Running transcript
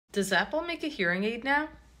Does Apple make a hearing aid now?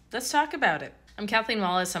 Let's talk about it. I'm Kathleen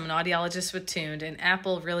Wallace. I'm an audiologist with Tuned, and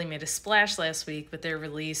Apple really made a splash last week with their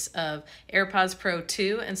release of AirPods Pro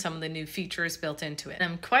 2 and some of the new features built into it.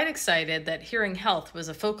 And I'm quite excited that hearing health was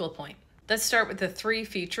a focal point. Let's start with the 3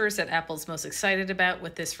 features that Apple's most excited about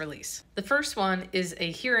with this release. The first one is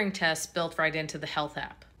a hearing test built right into the Health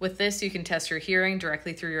app. With this, you can test your hearing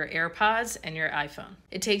directly through your AirPods and your iPhone.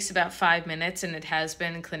 It takes about 5 minutes and it has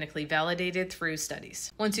been clinically validated through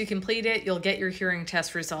studies. Once you complete it, you'll get your hearing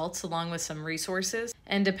test results along with some resources,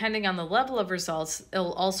 and depending on the level of results,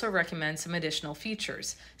 it'll also recommend some additional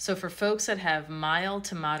features. So for folks that have mild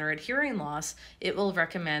to moderate hearing loss, it will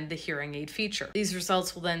recommend the hearing aid feature. These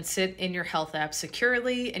results will then sit in your Health app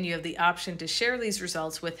securely, and you have the option to share these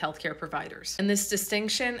results with healthcare providers. And this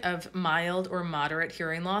distinction of mild or moderate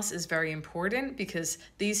hearing loss is very important because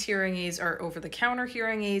these hearing aids are over-the-counter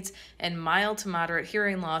hearing aids, and mild to moderate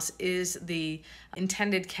hearing loss is the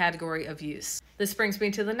intended category of use. This brings me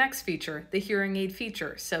to the next feature, the hearing aid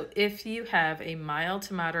feature. So if you have a mild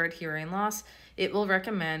to moderate hearing loss, it will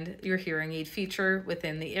recommend your hearing aid feature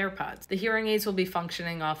within the AirPods. The hearing aids will be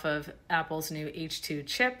functioning off of Apple's new H2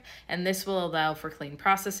 chip, and this will allow for clean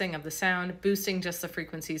processing of the sound, boosting just the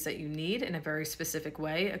frequencies that you need in a very specific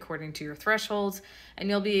way according to your thresholds, and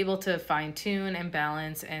you'll be able to fine-tune and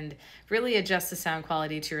balance and really adjust the sound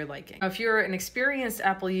quality to your liking. Now, if you're an experienced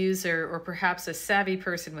Apple user or perhaps a savvy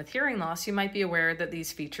person with hearing loss, you might be aware that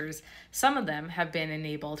these features, some of them have been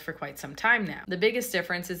enabled for quite some time now. The biggest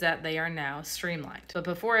difference is that they are now streamlined. But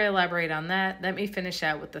before I elaborate on that, let me finish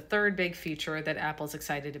out with the third big feature that Apple's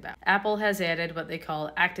excited about. Apple has added what they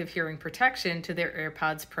call active hearing protection to their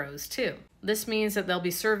AirPods Pros 2. This means that they'll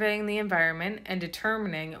be surveying the environment and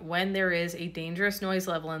determining when there is a dangerous noise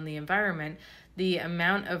level in the environment, the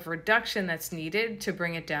amount of reduction that's needed to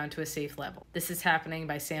bring it down to a safe level. This is happening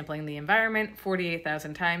by sampling the environment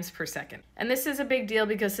 48,000 times per second. And this is a big deal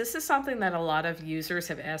because this is something that a lot of users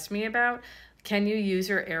have asked me about. Can you use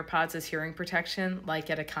your AirPods as hearing protection like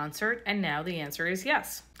at a concert? And now the answer is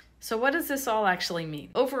yes. So what does this all actually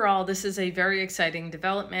mean? Overall, this is a very exciting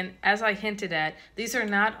development. As I hinted at, these are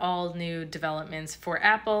not all new developments for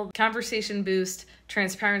Apple. Conversation boost,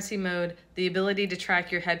 transparency mode, the ability to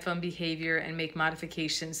track your headphone behavior and make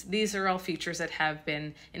modifications. These are all features that have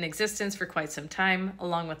been in existence for quite some time,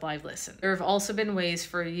 along with Live Listen. There have also been ways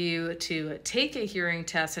for you to take a hearing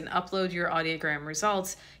test and upload your audiogram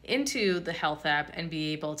results into the Health app and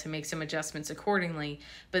be able to make some adjustments accordingly.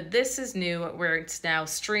 But this is new, where it's now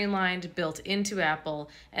streamlined, built into Apple,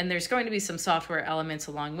 and there's going to be some software elements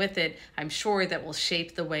along with it, I'm sure, that will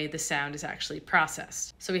shape the way the sound is actually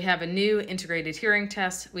processed. So we have a new integrated hearing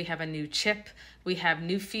test, we have a new chip, we have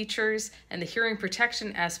new features, and the hearing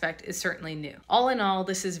protection aspect is certainly new. All in all,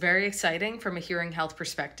 this is very exciting from a hearing health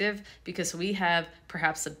perspective because we have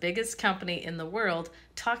perhaps the biggest company in the world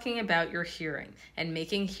talking about your hearing and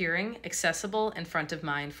making hearing accessible and front of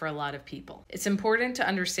mind for a lot of people. It's important to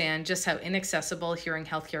understand just how inaccessible hearing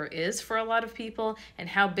healthcare is for a lot of people and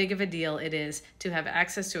how big of a deal it is to have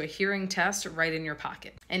access to a hearing test right in your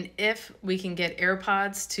pocket. And if we can get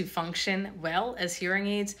AirPods to function well as hearing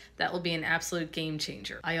aids, that will be an absolute game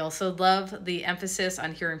changer. I also love the emphasis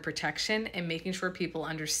on hearing protection and making sure people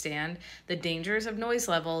understand the dangers of noise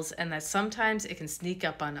levels and that sometimes it can sneak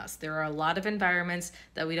up on us. There are a lot of environments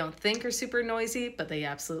that we don't think are super noisy, but they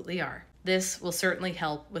absolutely are. This will certainly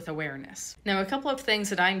help with awareness. Now, a couple of things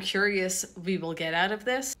that I'm curious we will get out of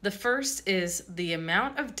this. The first is the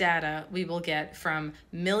amount of data we will get from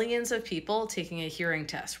millions of people taking a hearing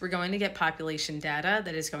test. We're going to get population data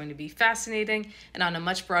that is going to be fascinating and on a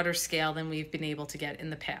much broader scale than we've been able to get in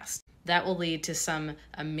the past. That will lead to some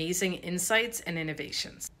amazing insights and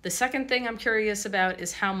innovations. The second thing I'm curious about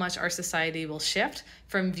is how much our society will shift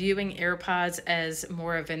from viewing AirPods as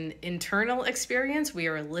more of an internal experience. We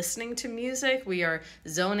are listening to music, we are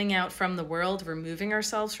zoning out from the world, removing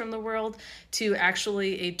ourselves from the world, to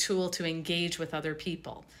actually a tool to engage with other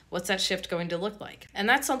people. What's that shift going to look like? And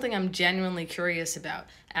that's something I'm genuinely curious about.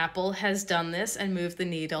 Apple has done this and moved the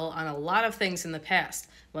needle on a lot of things in the past.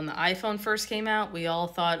 When the iPhone first came out, we all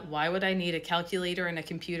thought, why would I need a calculator and a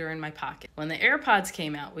computer in my pocket? When the AirPods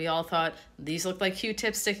came out, we all thought, these look like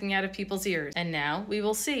Q-tips sticking out of people's ears. And now we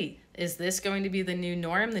will see. Is this going to be the new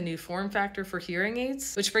norm, the new form factor for hearing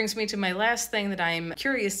aids? Which brings me to my last thing that I'm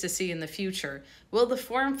curious to see in the future. Will the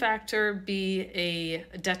form factor be a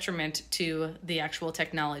detriment to the actual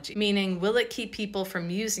technology? Meaning, will it keep people from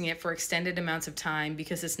using it for extended amounts of time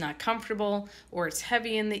because it's not comfortable, or it's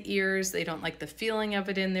heavy in the ears, they don't like the feeling of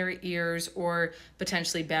it in their ears, or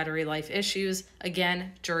potentially battery life issues?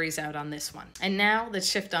 Again, jury's out on this one. And now let's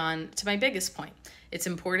shift on to my biggest point. It's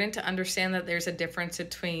important to understand that there's a difference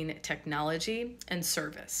between technology and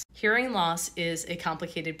service. Hearing loss is a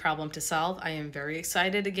complicated problem to solve. I am very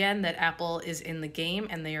excited again that Apple is in the game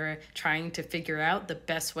and they are trying to figure out the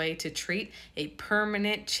best way to treat a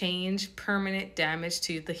permanent change, permanent damage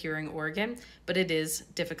to the hearing organ, but it is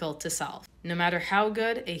difficult to solve. No matter how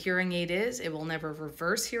good a hearing aid is, it will never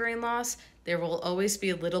reverse hearing loss. There will always be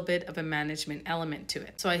a little bit of a management element to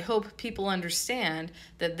it. So I hope people understand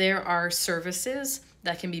that there are services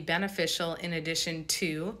that can be beneficial in addition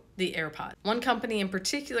to the AirPods. One company in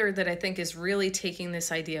particular that I think is really taking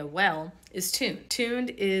this idea well is Tuned. Tuned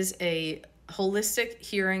is a holistic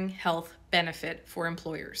hearing health benefit for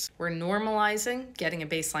employers. We're normalizing getting a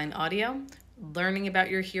baseline audio, learning about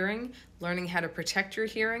your hearing, learning how to protect your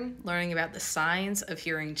hearing, learning about the signs of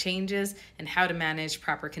hearing changes, and how to manage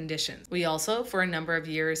proper conditions. We also, for a number of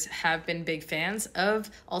years, have been big fans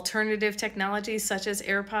of alternative technologies such as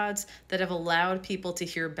AirPods that have allowed people to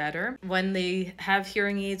hear better when they have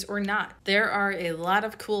hearing aids or not. There are a lot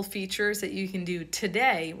of cool features that you can do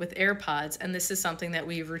today with AirPods, and this is something that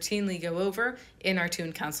we routinely go over in our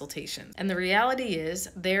Tuned consultation. And the reality is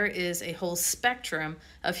there is a whole spectrum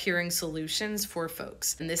of hearing solutions for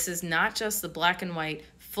folks. And this is not just the black and white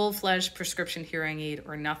full-fledged prescription hearing aid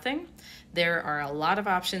or nothing. There are a lot of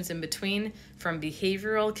options in between, from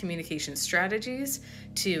behavioral communication strategies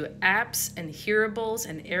to apps and hearables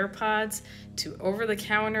and AirPods to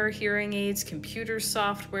over-the-counter hearing aids, computer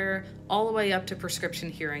software, all the way up to prescription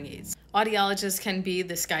hearing aids. Audiologists can be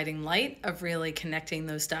this guiding light of really connecting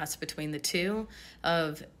those dots between the two,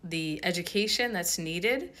 of the education that's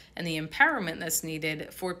needed and the empowerment that's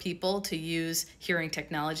needed for people to use hearing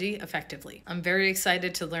technology effectively. I'm very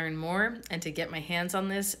excited to learn more and to get my hands on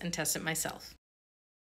this and test it myself.